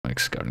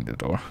mechs guarding the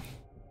door.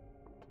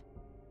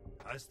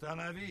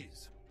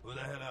 Who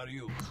the hell are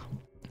you?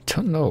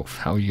 Don't know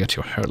how you get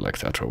your hair like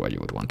that or why you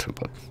would want to,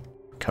 but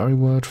carry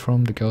word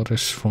from the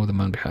goddess for the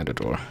man behind the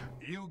door.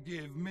 You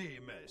give me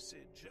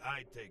message,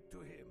 I take to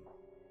him.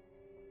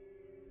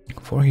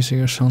 For his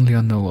ears only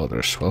and no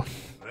others, well.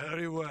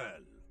 Very well.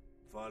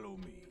 Follow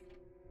me.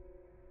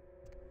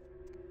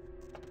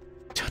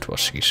 That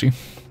was easy.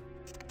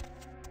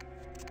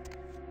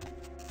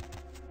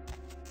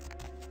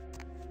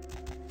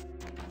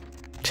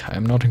 I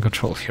am not in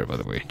control here, by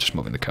the way, just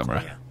moving the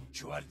camera.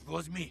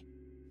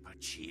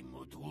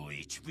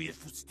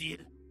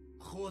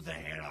 Who the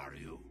hell are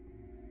you?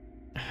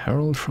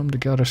 Herald from the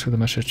goddess with a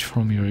message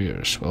from your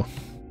ears, well.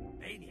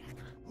 Maniac,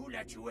 who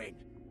let you in?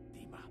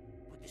 Dima,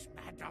 put this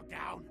mad dog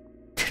down.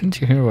 Didn't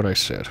you hear what I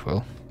said?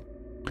 Well,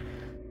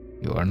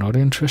 you are not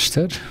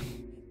interested?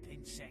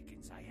 In 10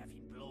 seconds I have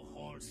him blow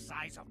holes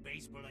size of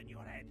baseball in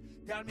your head.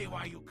 Tell me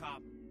why you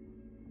come.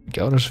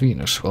 Goddess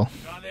Venus, well.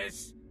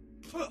 Goddess?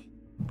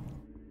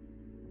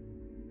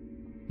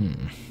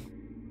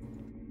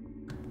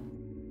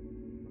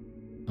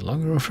 No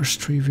longer offers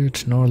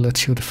tribute, nor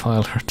lets you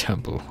defile her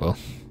temple, well.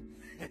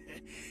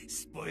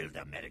 Spoiled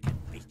American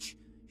bitch.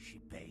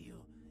 She pay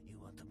you. You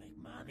want to make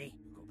money?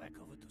 Go back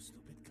over to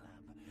stupid club.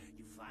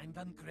 You find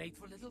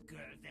ungrateful little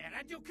girl there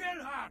and you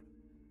kill her.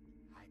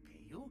 I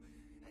pay you.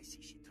 I see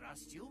she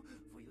trusts you.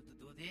 For you to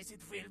do this, it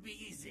will be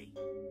easy.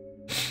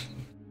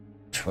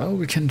 Well,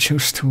 we can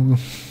choose to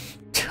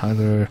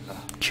either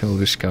kill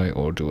this guy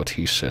or do what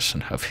he says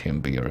and have him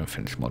be our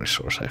infinite money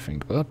source, I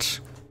think, but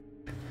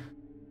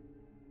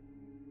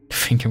I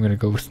think I'm gonna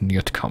go with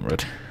Newt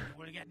Comrade. You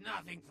will get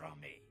nothing from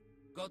me.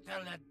 Go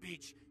tell that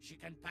bitch she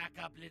can pack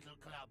up little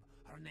club.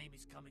 Her name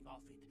is coming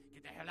off it.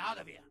 Get the hell out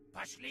of here.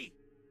 Pashli,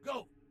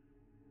 go.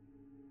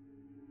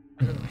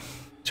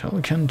 So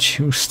we can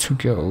choose to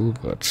go,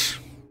 but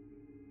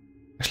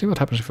actually what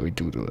happens if we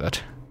do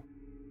that?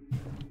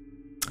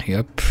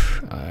 Yep,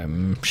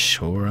 I'm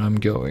sure I'm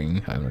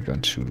going. I'm not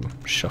going to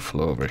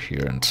shuffle over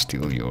here and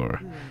steal your...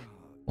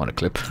 Want a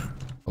clip?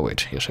 Oh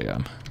wait, yes I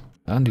am.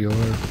 And your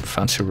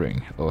fancy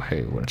ring. Oh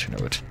hey, wouldn't you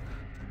know it?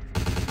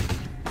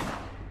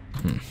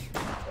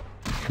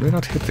 Can we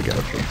not hit the guy?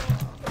 Okay,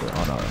 we're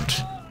unarmed.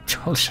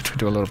 Holy shit, we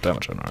do a lot of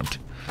damage unarmed.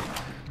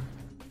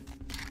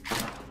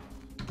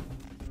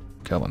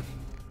 Come on.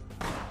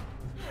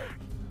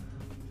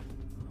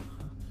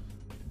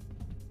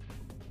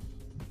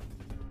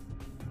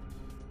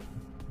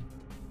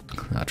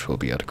 That will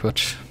be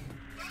adequate.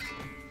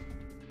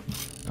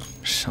 Oh,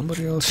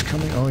 somebody else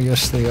coming? Oh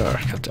yes they are,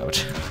 cut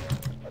out.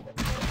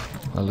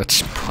 Well,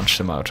 let's punch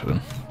them out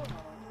then.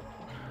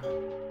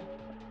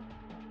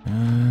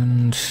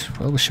 And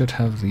well, we should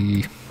have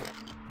the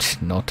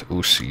not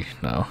Uzi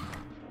now.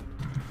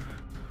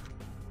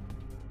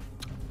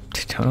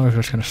 Don't know if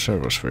it's gonna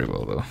serve us very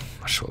well though.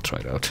 Might as well try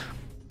it out.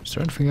 Is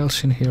there anything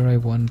else in here I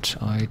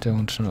want? I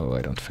don't know,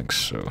 I don't think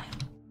so.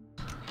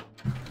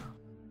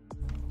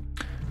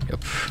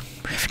 Yep.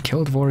 If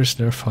killed Varys,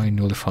 thereby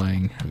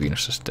nullifying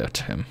Venus's death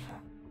to him.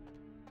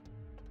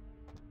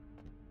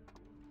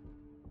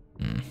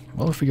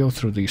 Well, if we go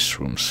through these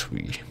rooms,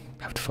 we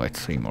have to fight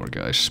 3 more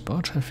guys,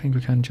 but I think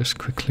we can just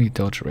quickly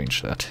dodge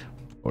range that.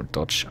 Or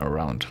dodge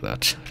around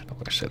that. I don't know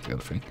why I said the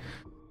other thing.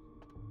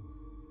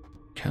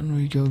 Can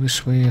we go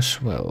this way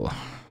as well?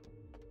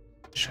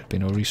 Should be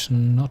no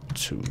reason not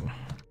to.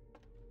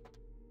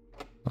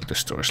 Oh,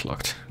 this door is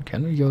locked.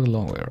 Can we go the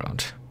long way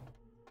around?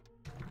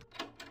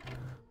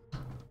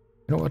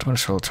 You know what, might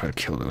as well try to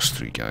kill those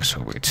 3 guys.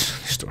 Oh wait,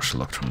 this door's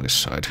locked from this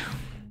side.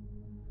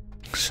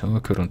 So I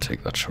couldn't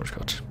take that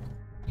shortcut.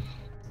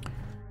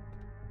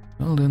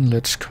 Well then,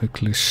 let's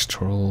quickly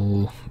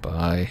stroll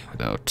by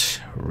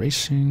without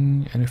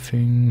racing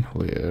anything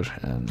weird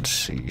and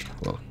see,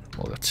 well,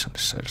 that's on the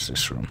side of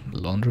this room.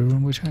 Laundry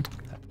room,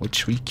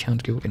 which we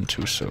can't go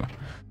into, so...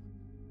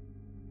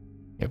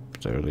 Yep,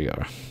 there they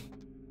are.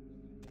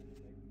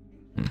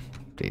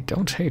 They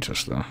don't hate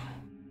us though.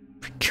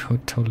 We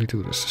could totally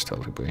do this a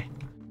stealthy way.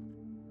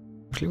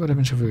 Actually, what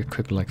happens if we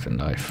equip like the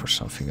knife or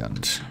something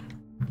and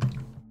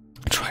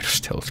try to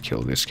stealth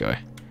kill this guy?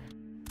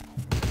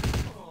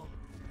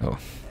 Oh,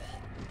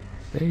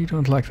 they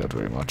don't like that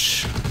very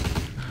much.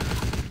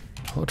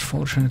 But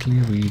fortunately,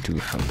 we do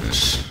have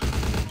this.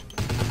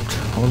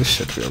 Holy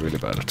shit, we are really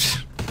bad at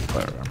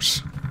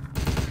firearms.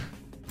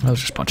 I'll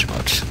just punch him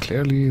out.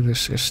 Clearly,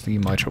 this is the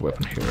miter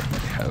weapon here that we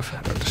have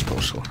at our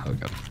disposal. Oh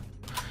god.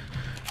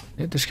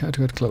 Need this guy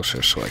to get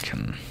closer so I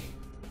can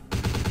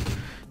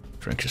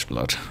drink his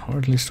blood, or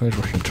at least wait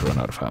for him to run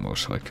out of ammo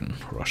so I can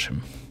rush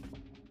him.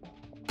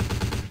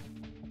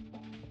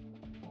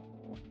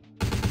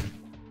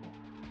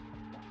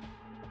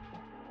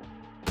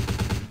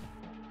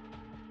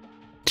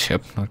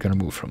 Yep, not gonna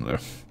move from there.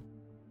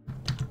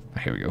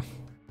 Here we go.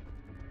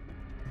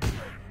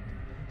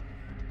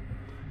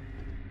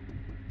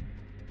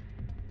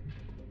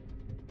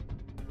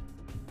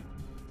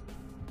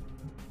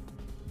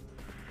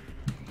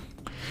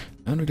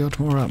 And we got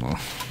more ammo.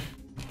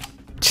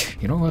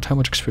 You know what, how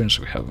much experience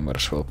we have? We might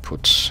as well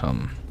put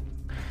some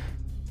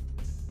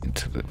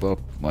into the... well,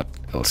 what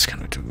else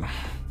can we do?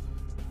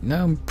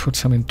 Now put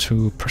some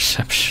into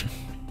perception.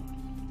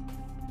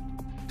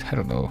 I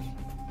don't know.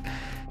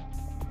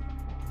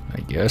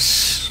 I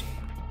guess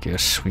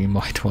we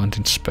might want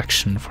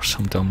inspection for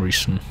some dumb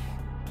reason.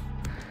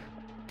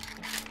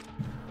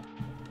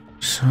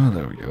 So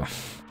there we go.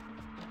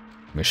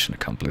 Mission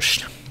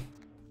accomplished.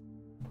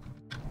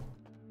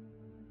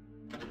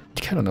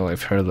 I don't know,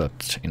 I've heard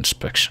that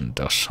inspection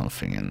does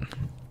something in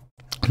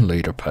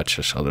later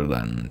patches other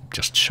than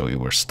just show you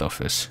where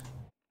stuff is.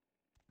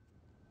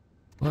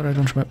 But I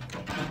don't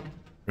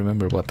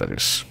remember what that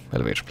is.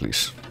 Elevator,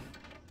 please.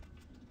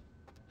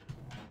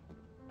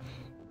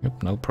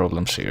 Yep, no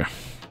problems here.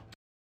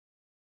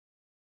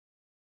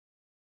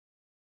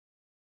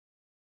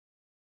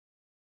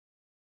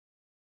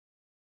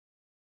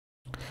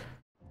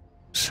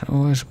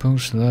 So I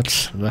suppose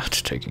that's that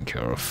taken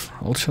care of.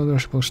 Also,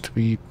 there's supposed to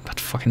be that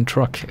fucking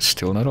truck. It's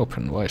still not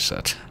open. Why is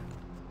that?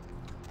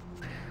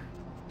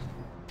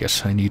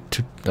 Guess I need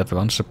to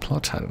advance the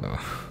plot. I don't know.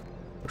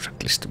 Or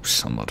at least do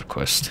some other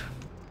quest.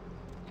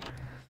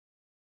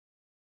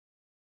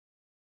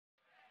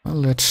 Well,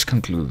 let's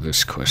conclude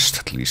this quest,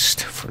 at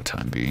least for the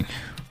time being.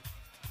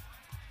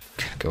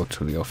 Go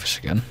to the office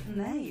again.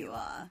 There you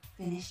are.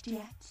 Finished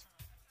yet?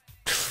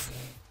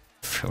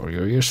 For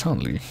your ears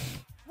only.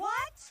 What?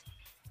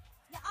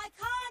 I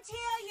can't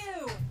hear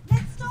you!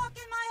 Let's talk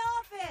in my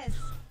office!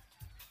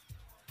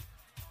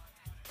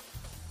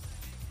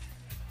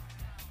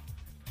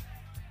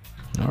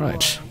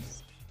 Alright.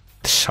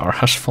 The Tsar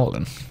has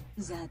fallen.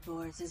 That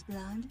Boris's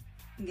blood?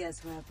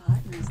 Guess we're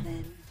partners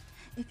then.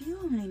 If you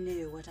only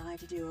knew what I had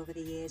to do over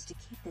the years to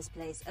keep this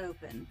place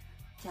open.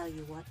 Tell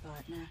you what,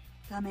 partner.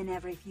 Come in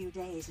every few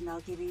days and I'll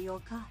give you your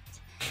cut.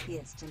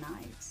 Here's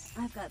tonight's.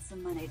 I've got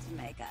some money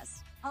to make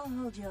us. I'll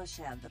hold your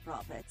share of the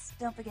profits.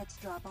 Don't forget to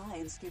drop by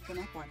and scoop them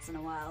up once in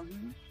a while,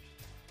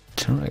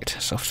 Alright,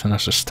 as often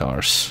as the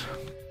stars.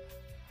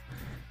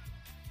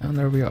 And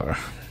there we are.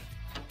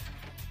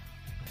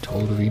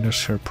 Told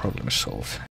Venus her problem is solved.